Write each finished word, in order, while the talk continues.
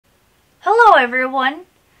Hello everyone!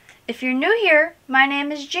 If you're new here, my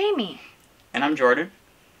name is Jamie. And I'm Jordan.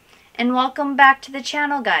 And welcome back to the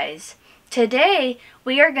channel, guys. Today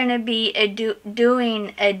we are going to be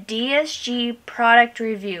doing a DSG product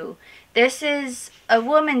review. This is a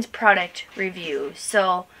woman's product review,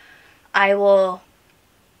 so I will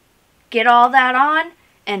get all that on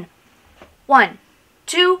and 1,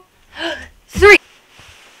 2, 3.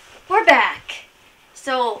 We're back.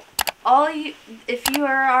 So if you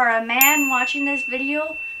are a man watching this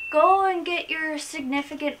video, go and get your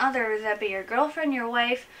significant other, that be your girlfriend, your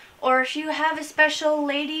wife, or if you have a special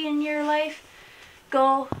lady in your life,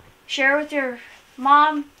 go share with your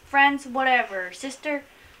mom, friends, whatever, sister,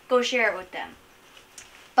 go share it with them.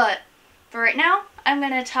 But for right now, I'm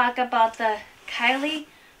going to talk about the Kylie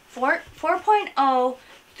 4.0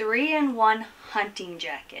 3-in-1 hunting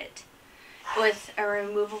jacket with a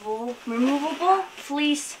removable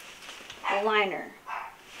fleece liner,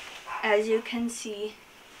 as you can see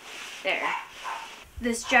there.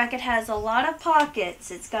 This jacket has a lot of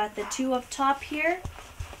pockets. It's got the 2 up top here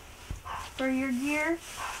for your gear,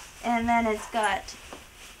 and then it's got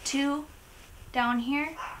 2 down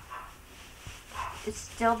here. It's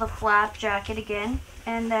still the flap jacket again,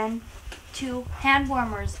 and then 2 hand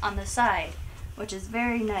warmers on the side, which is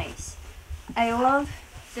very nice. I love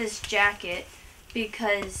this jacket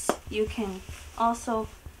because you can also,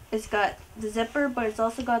 it's got the zipper, but it's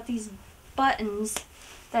also got these buttons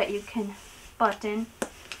that you can button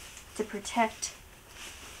to protect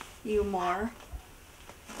you more.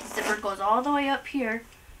 The zipper goes all the way up here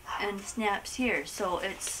and snaps here, so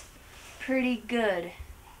it's pretty good.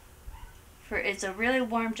 It's a really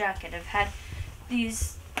warm jacket. I've had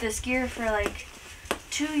this gear for like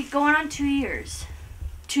going on 2 years.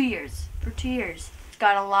 2 years. For 2 years. It's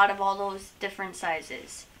got a lot of all those different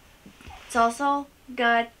sizes. It's also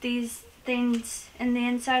got these things in the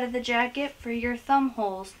inside of the jacket for your thumb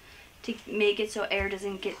holes to make it so air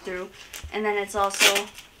doesn't get through. And then it's also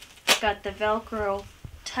got the Velcro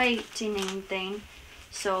tightening thing,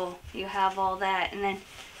 so you have all that. And then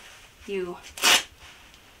you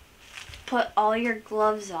put all your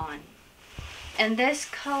gloves on. And this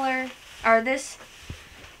color, or this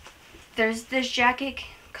jacket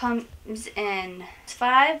comes in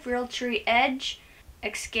 5, Realtree Edge,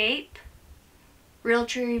 Escape,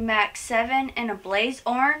 Realtree Max 7, and a Blaze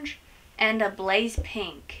Orange, and a Blaze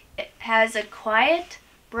Pink. It has a quiet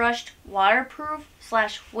brushed waterproof /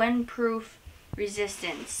 windproof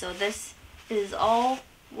resistance. So this is all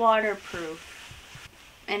waterproof.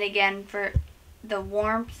 And again, for the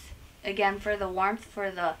warmth,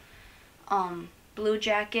 for the blue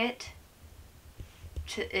jacket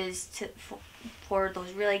for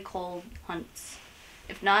those really cold hunts.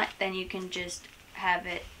 If not, then you can just have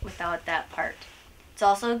it without that part. It's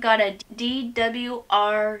also got a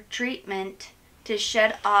DWR treatment to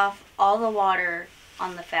shed off all the water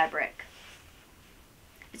on the fabric.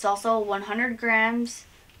 It's also 100 grams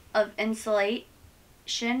of insulation,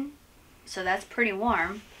 so that's pretty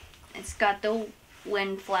warm. It's got the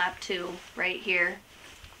wind flap too right here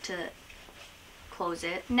to close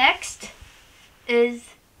it. Next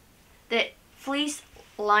is the fleece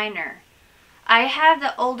liner. I have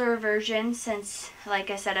the older version since, like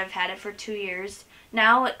I said, I've had it for 2 years.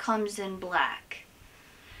 Now it comes in black.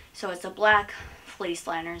 So it's a black fleece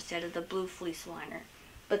liner instead of the blue fleece liner.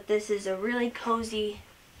 But this is a really cozy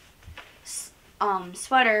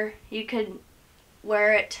sweater. You could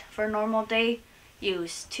wear it for normal day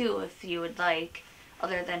use too if you would like,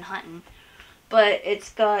 other than hunting. But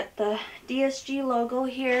it's got the DSG logo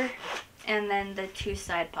here and then the 2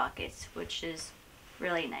 side pockets, which is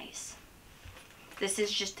really nice. This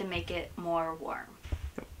is just to make it more warm.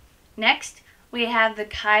 Next, we have the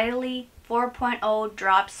Kylie 4.0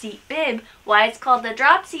 drop seat bib. Why it's called the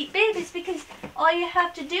drop seat bib is because all you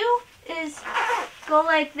have to do is go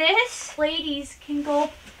like this. Ladies can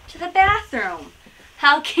go to the bathroom.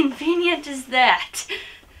 How convenient is that?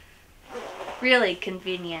 Really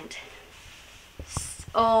convenient.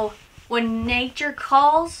 So when nature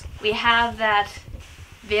calls, we have that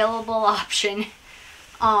available option.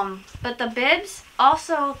 But the bibs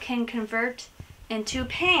also can convert into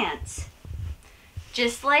pants.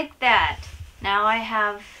 Just like that. Now I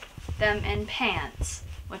have them in pants,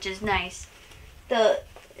 which is nice.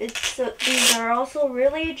 These are also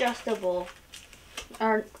really adjustable,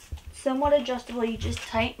 or somewhat adjustable. You just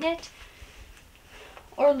tighten it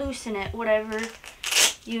or loosen it, whatever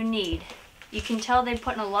you need. You can tell they're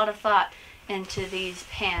putting a lot of thought into these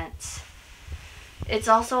pants. It's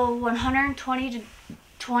also 120 to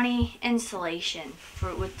 20 insulation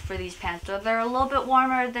for these pants, so they're a little bit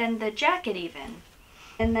warmer than the jacket even.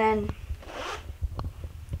 And then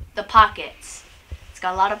the pockets. It's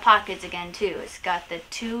got a lot of pockets again too. It's got the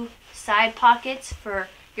 2 side pockets for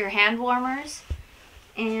your hand warmers,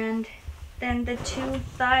 and then the 2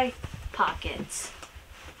 thigh pockets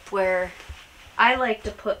where I like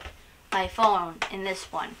to put my phone in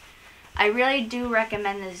this one. I really do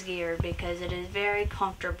recommend this gear because it is very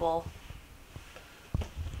comfortable.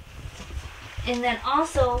 And then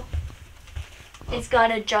also, it's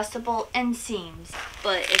got adjustable inseams,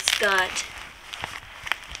 but it's got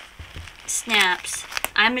snaps.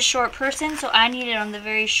 I'm a short person, so I need it on the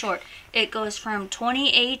very short. It goes from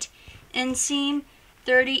 28 inseam,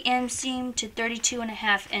 30 inseam to 32.5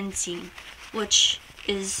 inseam, which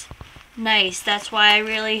is nice. That's why I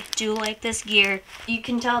really do like this gear. You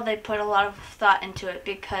can tell they put a lot of thought into it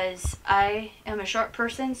because I am a short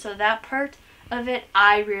person, so that part of it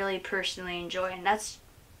I really personally enjoy, and that's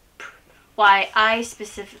why I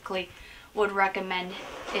specifically would recommend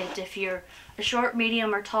it if you're a short,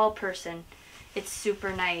 medium, or tall person. It's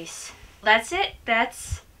super nice. That's it.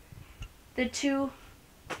 That's the 2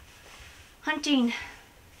 hunting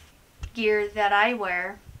gear that I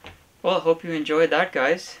wear. Well, I hope you enjoyed that,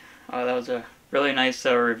 guys. That was a really nice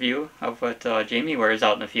review of what Jamie wears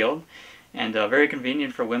out in the field, and very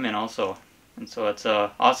convenient for women also. And so it's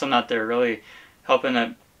awesome that they're really helping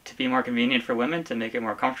it to be more convenient for women, to make it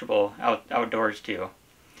more comfortable outdoors too.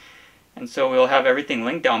 And so we'll have everything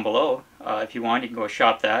linked down below. If you want, you can go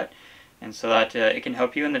shop that, and so that it can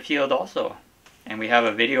help you in the field also. And we have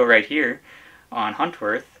a video right here on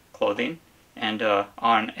Huntworth clothing and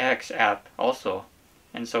on X app also.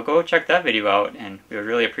 And so go check that video out, and we would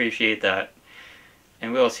really appreciate that.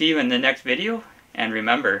 And we'll see you in the next video, and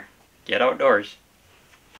remember, get outdoors.